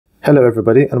Hello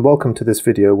everybody, and welcome to this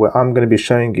video where I'm going to be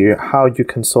showing you how you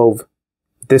can solve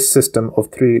this system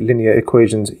of three linear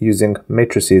equations using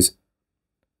matrices.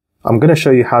 I'm going to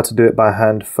show you how to do it by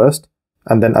hand first,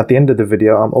 and then at the end of the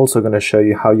video I'm also going to show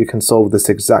you how you can solve this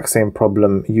exact same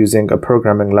problem using a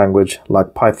programming language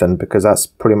like Python, because that's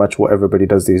pretty much what everybody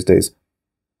does these days.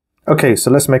 Okay,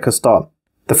 so let's make a start.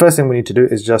 The first thing we need to do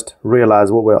is just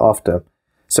realize what we're after.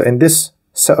 So in this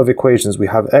set of equations we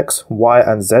have x, y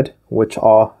and z, which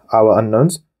are our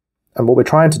unknowns, and what we're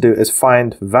trying to do is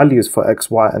find values for x,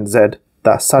 y and z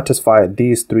that satisfy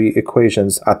these three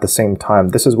equations at the same time.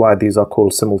 This is why these are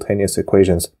called simultaneous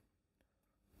equations.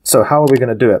 So how are we going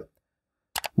to do it?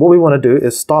 What we want to do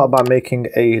is start by making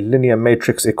a linear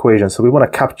matrix equation. So we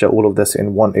want to capture all of this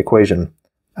in one equation,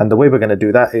 and the way we're going to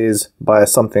do that is by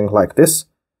something like this.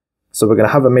 So we're going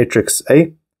to have a matrix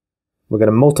A. We're going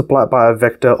to multiply it by a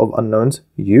vector of unknowns,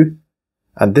 u,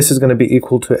 and this is going to be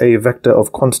equal to a vector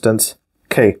of constants,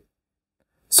 k.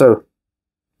 So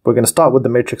we're going to start with the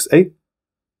matrix A.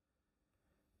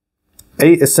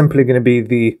 A is simply going to be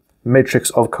the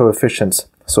matrix of coefficients.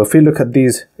 So if we look at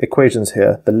these equations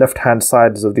here, the left-hand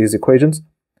sides of these equations,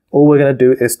 all we're going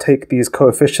to do is take these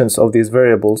coefficients of these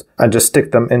variables and just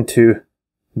stick them into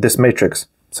this matrix.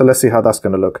 So let's see how that's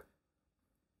going to look.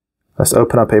 Let's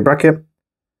open up a bracket.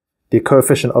 The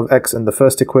coefficient of x in the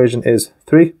first equation is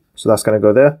 3, so that's going to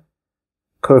go there.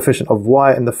 Coefficient of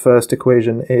y in the first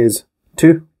equation is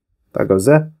 2, that goes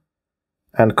there.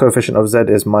 And coefficient of z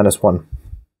is -1.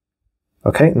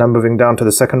 Okay, now moving down to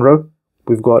the second row,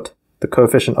 we've got the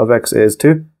coefficient of x is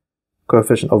 2,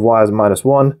 coefficient of y is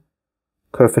 -1,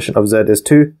 coefficient of z is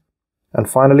 2, and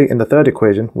finally in the third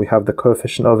equation we have the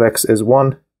coefficient of x is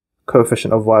 1,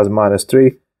 coefficient of y is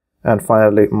 -3, and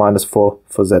finally -4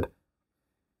 for z.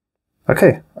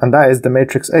 Okay, and that is the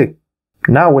matrix A.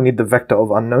 Now we need the vector of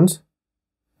unknowns,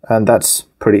 and that's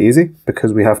pretty easy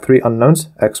because we have three unknowns,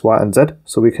 x, y, and z,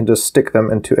 so we can just stick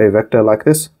them into a vector like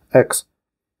this, x,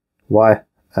 y,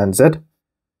 and z.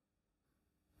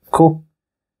 Cool.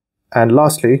 And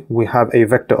lastly, we have a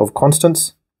vector of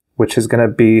constants, which is going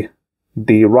to be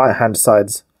the right-hand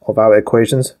sides of our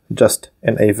equations, just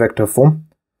in a vector form.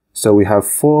 So we have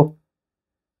 4,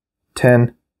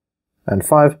 10, and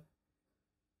 5.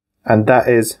 And that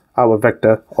is our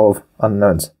vector of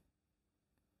unknowns.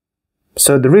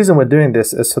 So the reason we're doing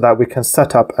this is so that we can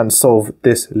set up and solve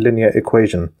this linear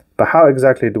equation. But how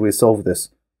exactly do we solve this?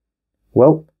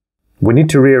 Well, we need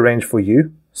to rearrange for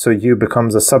u, so u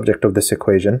becomes the subject of this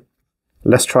equation.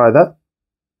 Let's try that.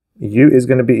 U is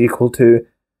going to be equal to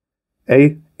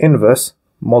A inverse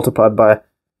multiplied by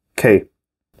K.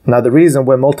 Now the reason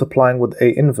we're multiplying with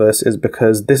A inverse is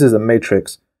because this is a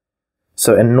matrix.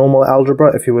 So in normal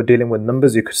algebra, if you were dealing with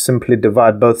numbers, you could simply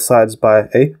divide both sides by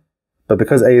A. But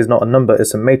because A is not a number,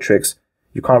 it's a matrix,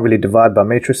 you can't really divide by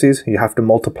matrices. You have to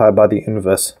multiply by the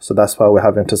inverse. So that's why we're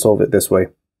having to solve it this way.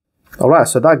 Alright,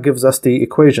 so that gives us the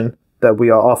equation that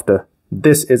we are after.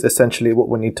 This is essentially what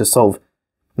we need to solve.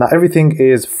 Now everything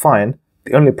is fine.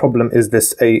 The only problem is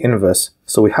this A inverse.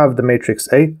 So we have the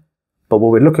matrix A, but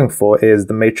what we're looking for is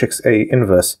the matrix A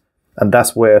inverse. And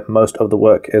that's where most of the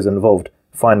work is involved,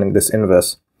 finding this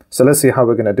inverse. So let's see how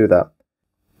we're going to do that.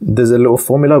 There's a little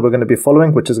formula we're going to be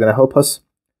following, which is going to help us.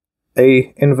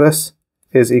 A inverse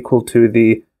is equal to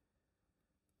the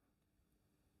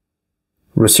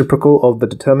reciprocal of the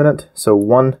determinant, so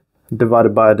 1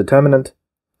 divided by a determinant,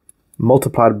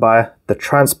 multiplied by the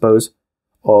transpose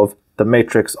of the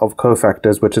matrix of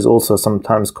cofactors, which is also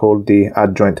sometimes called the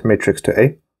adjoint matrix to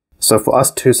A. So for us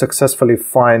to successfully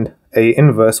find A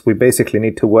inverse, we basically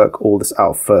need to work all this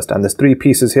out first. And there's three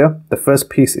pieces here. The first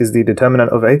piece is the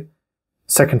determinant of A.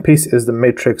 Second piece is the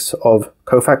matrix of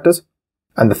cofactors.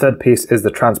 And the third piece is the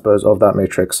transpose of that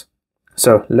matrix.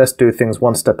 So let's do things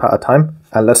one step at a time.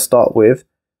 And let's start with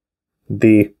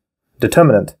the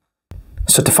determinant.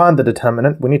 So to find the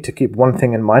determinant, we need to keep one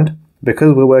thing in mind.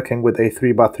 Because we're working with a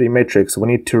 3x3 matrix, we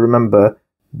need to remember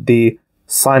the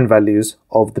sign values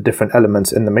of the different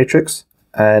elements in the matrix,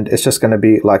 and it's just going to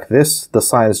be like this. The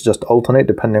signs just alternate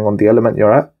depending on the element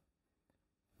you're at,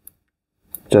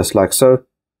 just like so,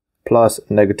 plus,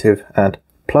 negative, and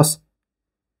plus.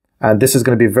 And this is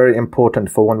going to be very important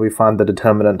for when we find the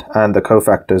determinant and the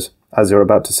cofactors, as you're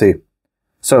about to see.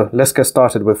 So let's get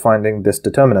started with finding this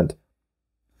determinant.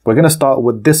 We're going to start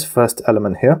with this first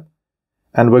element here,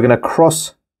 and we're going to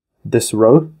cross this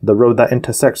row, the row that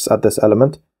intersects at this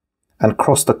element, and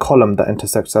cross the column that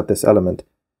intersects at this element.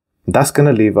 That's going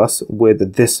to leave us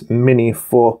with this mini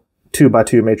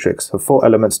 2x2 matrix, so 4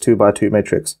 elements 2x2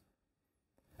 matrix.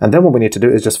 And then what we need to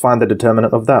do is just find the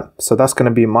determinant of that. So that's going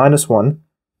to be -1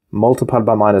 multiplied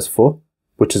by -4,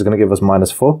 which is going to give us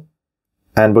 -4.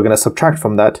 And we're going to subtract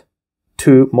from that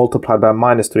 2 multiplied by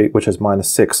minus 3, which is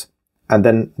minus 6. And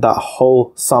then that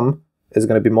whole sum is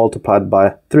going to be multiplied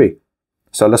by 3.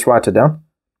 So let's write it down.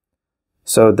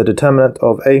 So the determinant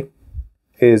of A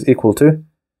is equal to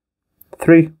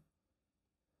 3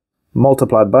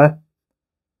 multiplied by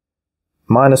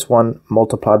minus 1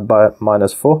 multiplied by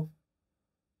minus 4.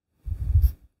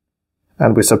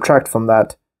 And we subtract from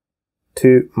that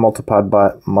 2 multiplied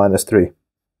by minus 3.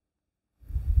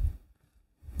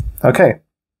 Okay.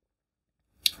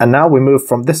 And now we move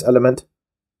from this element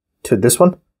to this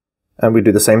one, and we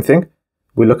do the same thing.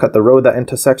 We look at the row that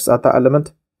intersects at that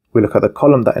element. We look at the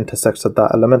column that intersects at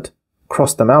that element,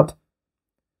 cross them out,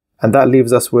 and that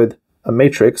leaves us with a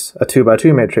matrix, a 2 by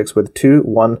 2 matrix with 2,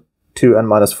 1, 2, and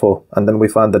minus 4. And then we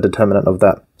find the determinant of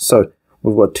that. So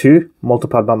we've got 2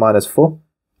 multiplied by minus 4,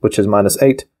 which is minus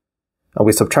 8. And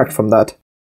we subtract from that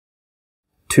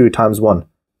 2 times 1.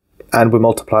 And we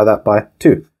multiply that by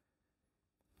 2.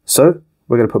 So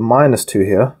we're going to put minus 2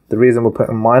 here. The reason we're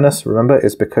putting minus, remember,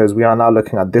 is because we are now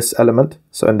looking at this element.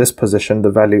 So in this position, the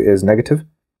value is negative.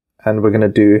 And we're going to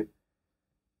do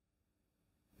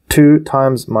 2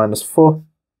 times minus 4.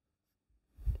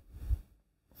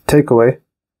 Take away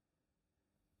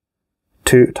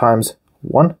 2 times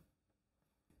 1.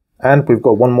 And we've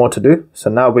got one more to do. So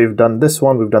now we've done this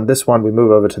one, we've done this one, we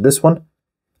move over to this one.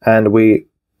 And we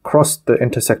cross the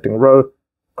intersecting row,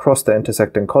 cross the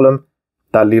intersecting column.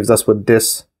 That leaves us with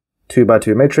this 2 by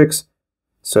 2 matrix.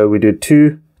 So we do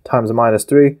 2 times minus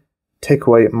 3, take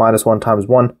away minus 1 times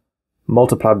 1,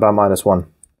 multiplied by minus 1.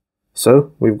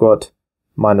 So we've got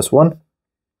minus 1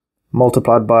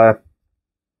 multiplied by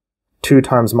 2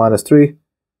 times minus 3,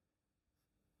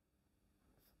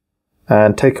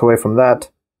 and take away from that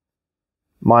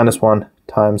minus 1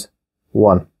 times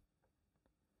 1.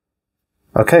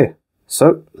 Okay,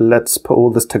 so let's put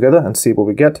all this together and see what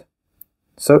we get.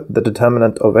 So the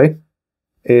determinant of A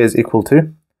is equal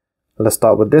to, let's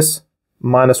start with this,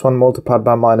 minus 1 multiplied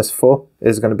by minus 4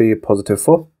 is going to be positive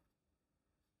 4.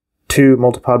 2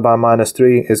 multiplied by minus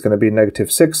 3 is going to be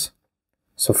negative 6.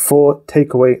 So 4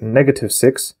 take away negative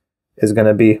 6 is going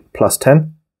to be plus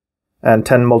 10. And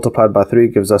 10 multiplied by 3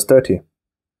 gives us 30.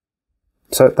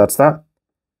 So that's that.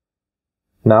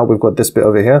 Now we've got this bit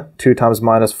over here. 2 times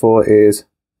minus 4 is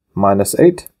minus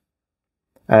 8.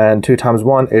 And 2 times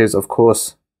 1 is, of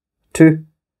course, 2.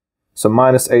 So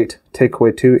minus 8 take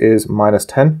away 2 is minus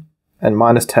 10. And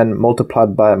minus 10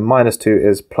 multiplied by minus 2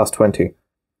 is plus 20.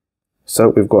 So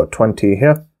we've got 20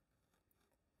 here.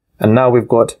 And now we've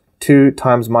got 2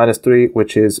 times minus 3,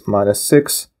 which is minus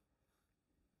 6.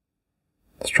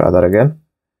 Let's try that again.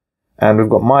 And we've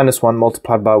got minus 1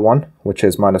 multiplied by 1, which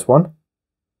is minus 1.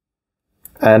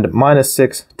 And minus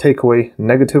 6 take away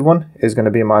negative 1 is going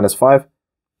to be minus 5.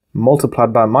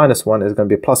 Multiplied by minus 1 is going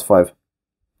to be plus 5.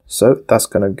 So that's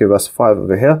going to give us 5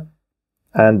 over here.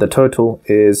 And the total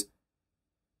is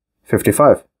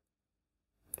 55.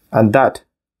 And that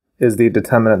is the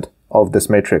determinant of this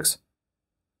matrix.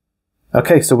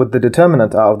 Okay, so with the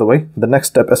determinant out of the way, the next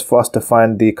step is for us to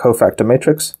find the cofactor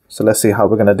matrix. So let's see how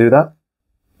we're going to do that.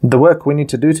 The work we need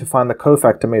to do to find the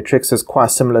cofactor matrix is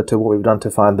quite similar to what we've done to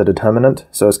find the determinant.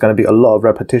 So it's going to be a lot of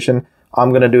repetition. I'm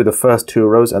going to do the first 2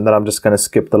 rows and then I'm just going to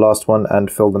skip the last one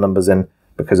and fill the numbers in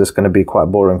because it's going to be quite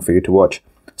boring for you to watch.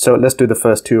 So let's do the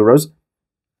first 2 rows.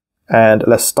 And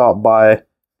let's start by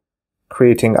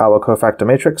creating our cofactor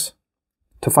matrix.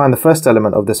 To find the first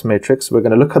element of this matrix, we're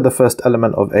going to look at the first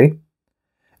element of A.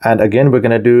 And again, we're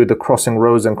going to do the crossing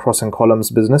rows and crossing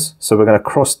columns business. So we're going to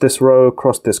cross this row,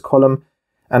 cross this column,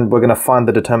 and we're going to find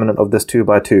the determinant of this 2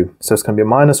 by 2. So it's going to be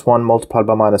minus 1 multiplied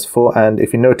by minus 4. And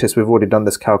if you notice, we've already done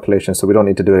this calculation, so we don't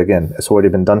need to do it again. It's already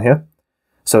been done here.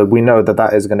 So we know that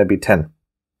that is going to be 10.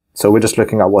 So we're just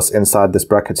looking at what's inside this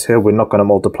brackets here. We're not going to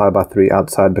multiply by 3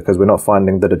 outside because we're not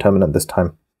finding the determinant this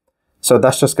time. So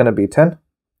that's just going to be 10.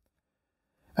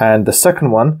 And the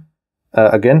second one,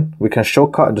 again, we can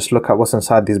shortcut and just look at what's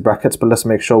inside these brackets, but let's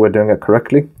make sure we're doing it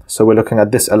correctly. So we're looking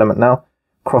at this element now.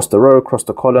 Cross the row, cross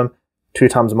the column. 2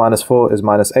 times minus 4 is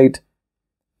minus 8.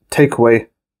 Take away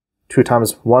 2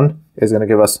 times 1 is going to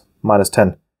give us minus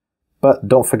 10. But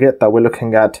don't forget that we're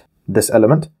looking at this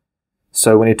element.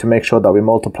 So we need to make sure that we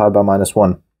multiply by minus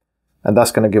 1. And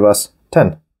that's going to give us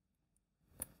 10.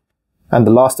 And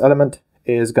the last element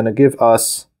is going to give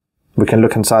us, we can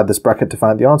look inside this bracket to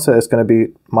find the answer. It's going to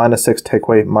be minus 6 take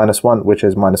away minus 1, which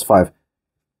is minus 5.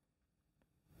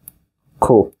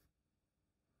 Cool.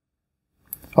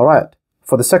 All right.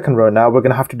 For the second row now, we're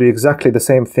going to have to do exactly the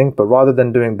same thing, but rather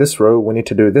than doing this row, we need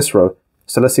to do this row.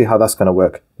 So let's see how that's going to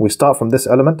work. We start from this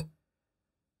element,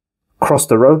 cross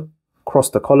the row, cross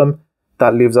the column.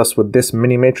 that leaves us with this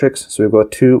mini matrix. So we've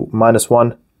got 2,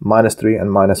 -1, -3,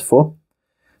 and -4.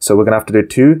 So we're going to have to do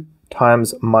 2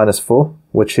 times -4,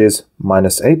 which is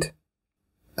 -8.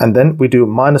 And then we do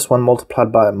 -1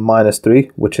 multiplied by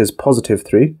 -3, which is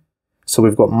 +3. So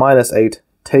we've got -8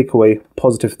 take away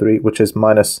 +3, which is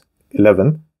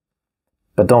 -11.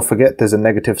 But don't forget there's a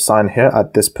negative sign here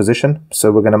at this position.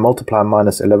 So we're going to multiply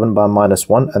 -11 by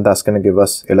 -1, and that's going to give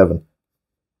us 11.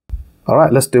 All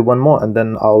right, let's do one more and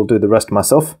then I'll do the rest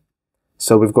myself.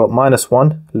 So we've got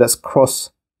 -1. Let's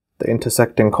cross the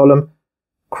intersecting column,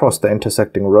 cross the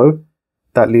intersecting row.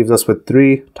 That leaves us with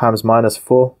 3 times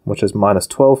 -4, which is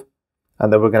 -12.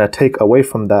 And then we're going to take away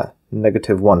from that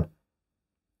 -1.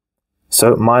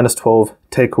 So -12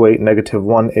 take away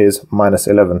 -1 is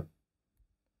 -11.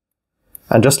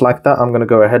 And just like that, I'm going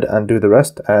to go ahead and do the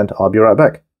rest, and I'll be right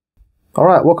back. All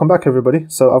right, welcome back everybody.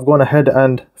 So I've gone ahead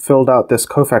and filled out this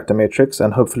cofactor matrix,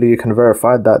 and hopefully you can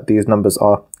verify that these numbers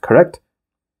are correct.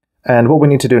 And what we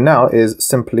need to do now is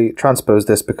simply transpose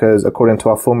this, because according to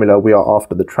our formula, we are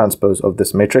after the transpose of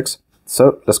this matrix.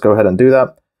 So let's go ahead and do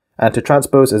that. And to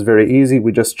transpose is very easy.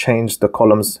 We just change the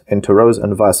columns into rows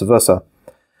and vice versa.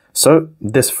 So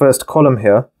this first column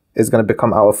here is going to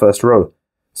become our first row.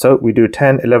 So we do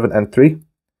 10, 11, and 3.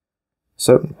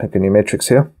 So make a new matrix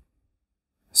here.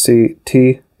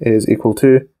 CT is equal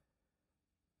to,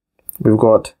 we've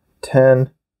got 10,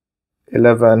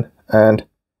 11, and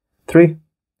 3.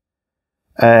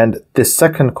 And this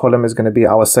second column is going to be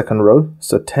our second row.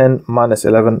 So 10 minus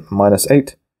 11 minus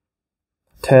 8.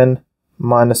 10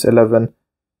 minus 11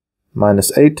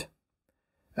 minus 8.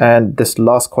 And this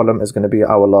last column is going to be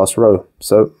our last row.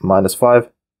 So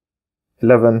 -5,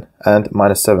 11, and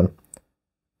 -7.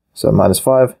 So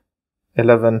 -5,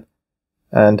 11,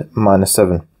 and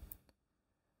 -7.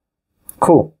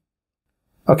 Cool.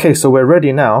 Okay, so we're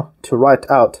ready now to write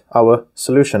out our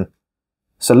solution.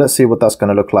 So let's see what that's going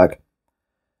to look like.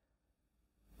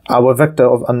 Our vector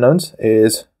of unknowns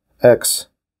is x,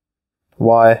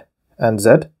 y, and z.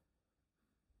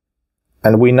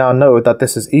 And we now know that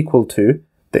this is equal to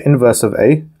the inverse of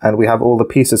A, and we have all the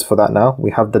pieces for that now.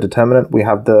 We have the determinant, we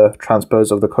have the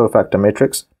transpose of the cofactor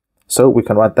matrix. So we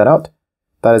can write that out.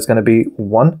 That is going to be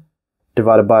 1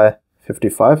 divided by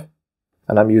 55.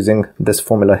 And I'm using this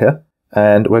formula here.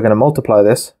 And we're going to multiply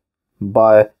this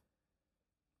by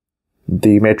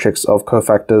the matrix of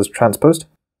cofactors transposed.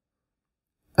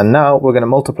 And now we're going to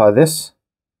multiply this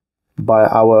by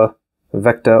our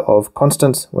vector of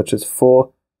constants, which is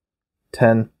 4,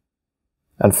 10,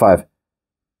 and 5.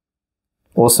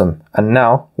 Awesome. And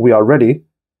now we are ready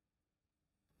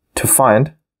to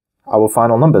find our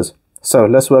final numbers. So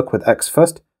let's work with x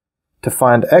first. To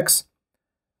find x,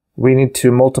 we need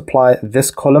to multiply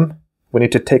this column. We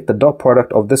need to take the dot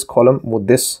product of this column with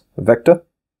this vector.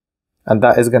 And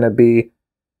that is going to be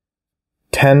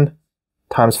 10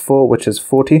 times 4, which is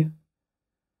 40.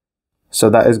 So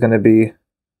that is going to be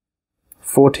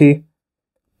 40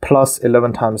 plus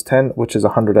 11 times 10, which is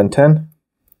 110.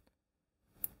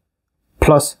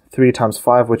 Plus 3 times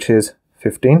 5, which is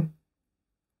 15.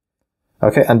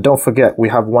 Okay, and don't forget, we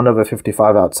have 1 over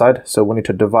 55 outside, so we need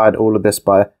to divide all of this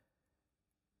by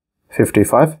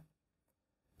 55.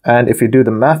 And if you do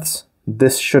the maths,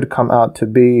 this should come out to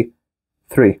be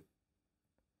 3.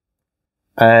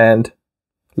 And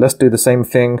let's do the same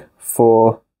thing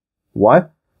for y.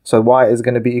 So y is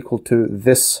going to be equal to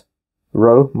this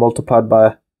row multiplied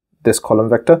by this column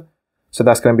vector. So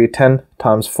that's going to be 10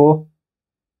 times 4,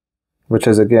 which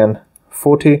is again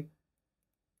 40,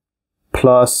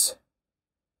 plus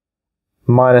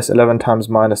minus 11 times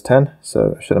minus 10.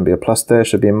 So it shouldn't be a plus there, it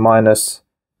should be minus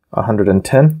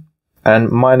 110. And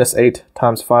minus 8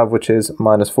 times 5, which is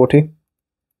minus 40.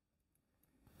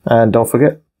 And don't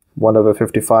forget, 1 over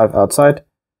 55 outside.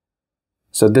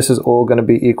 So this is all going to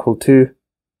be equal to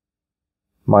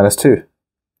minus 2.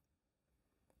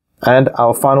 And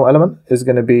our final element is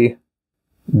going to be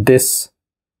this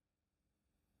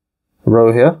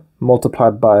row here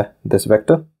multiplied by this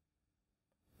vector.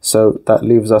 So that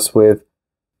leaves us with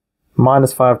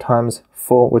minus 5 times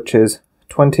 4, which is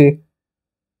 20,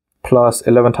 plus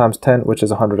 11 times 10, which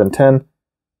is 110,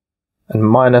 and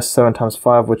minus 7 times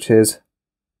 5, which is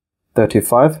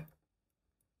 35.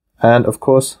 And of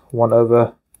course, 1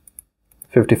 over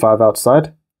 55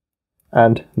 outside.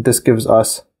 And this gives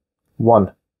us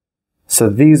 1. So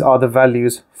these are the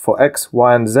values for x,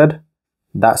 y, and z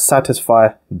that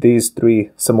satisfy these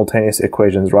 3 simultaneous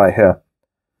equations right here.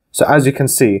 So as you can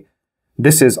see,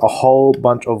 this is a whole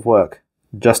bunch of work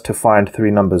just to find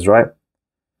 3 numbers, right?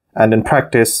 And in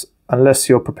practice, unless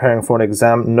you're preparing for an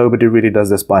exam, nobody really does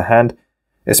this by hand.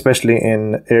 especially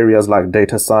in areas like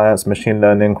data science, machine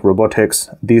learning, robotics.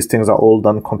 These things are all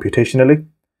done computationally.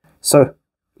 So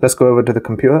let's go over to the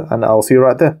computer and I'll see you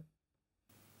right there.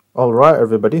 All right,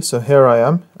 everybody, so here I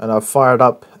am, and I've fired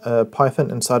up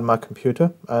Python inside my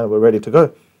computer, and we're ready to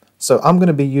go. So I'm going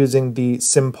to be using the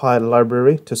Sympy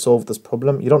library to solve this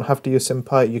problem. You don't have to use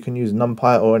Sympy, you can use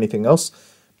NumPy or anything else,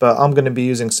 but I'm going to be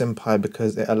using Sympy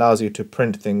because it allows you to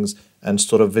print things and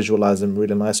sort of visualize them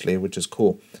really nicely, which is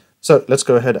cool. So let's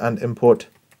go ahead and import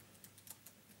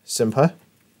Sympy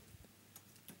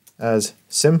as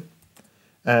sim,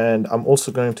 and I'm also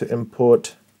going to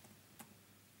import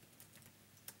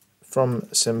from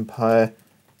Sympy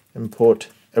import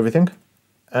everything,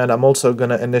 and I'm also going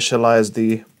to initialize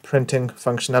the printing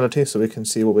functionality so we can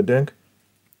see what we're doing,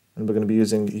 and we're going to be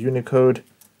using Unicode.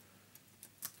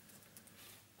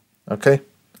 Okay,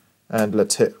 and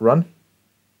let's hit run.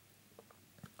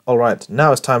 Alright,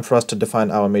 now it's time for us to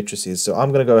define our matrices. So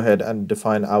I'm going to go ahead and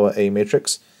define our A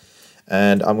matrix,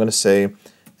 and I'm going to say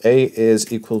A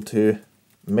is equal to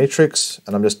matrix,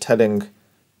 and I'm just telling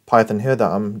Python here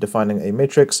that I'm defining a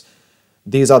matrix.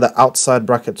 These are the outside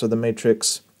brackets of the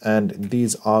matrix, and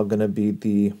these are going to be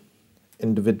the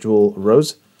individual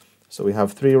rows. So we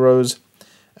have 3 rows,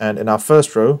 and in our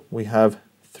first row we have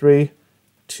 3,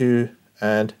 2,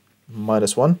 and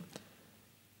 -1.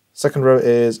 Second row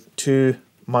is 2,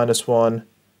 -1,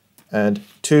 and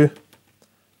 2.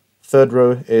 Third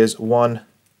row is 1,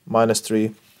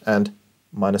 -3, and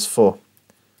 -4.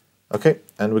 Okay,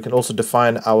 and we can also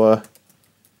define our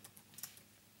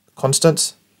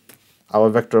constants, our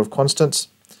vector of constants.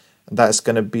 That's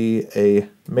going to be a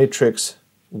matrix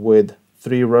with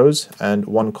 3 rows and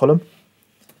 1 column.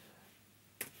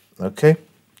 Okay,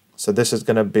 so this is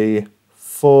going to be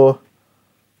 4,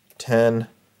 10,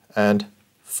 and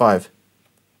 5.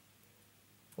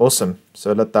 Awesome,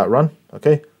 so let that run.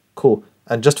 Okay, cool.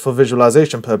 And just for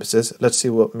visualization purposes, let's see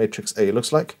what matrix A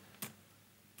looks like.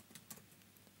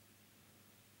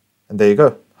 And there you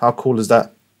go. How cool is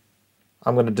that?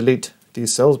 I'm going to delete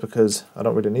these cells because I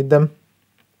don't really need them.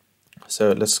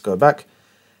 So let's go back.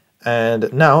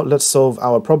 And now let's solve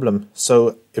our problem.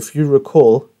 So if you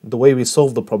recall, the way we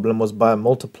solved the problem was by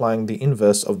multiplying the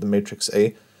inverse of the matrix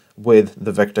A with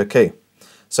the vector K.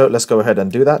 So let's go ahead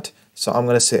and do that. So I'm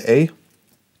going to say A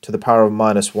to the power of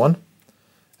 -1,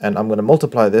 and I'm going to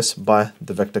multiply this by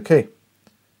the vector K.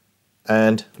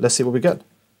 And let's see what we get.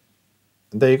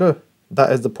 And there you go.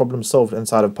 That is the problem solved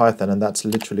inside of Python, and that's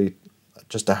literally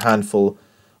just a handful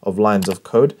of lines of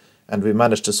code, and we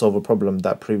managed to solve a problem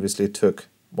that previously took,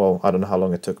 well, I don't know how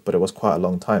long it took, but it was quite a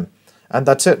long time. And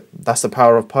that's it. That's the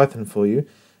power of Python for you.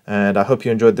 And I hope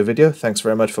you enjoyed the video. Thanks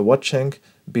very much for watching.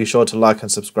 Be sure to like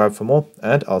and subscribe for more,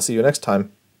 and I'll see you next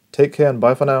time. Take care and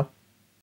bye for now.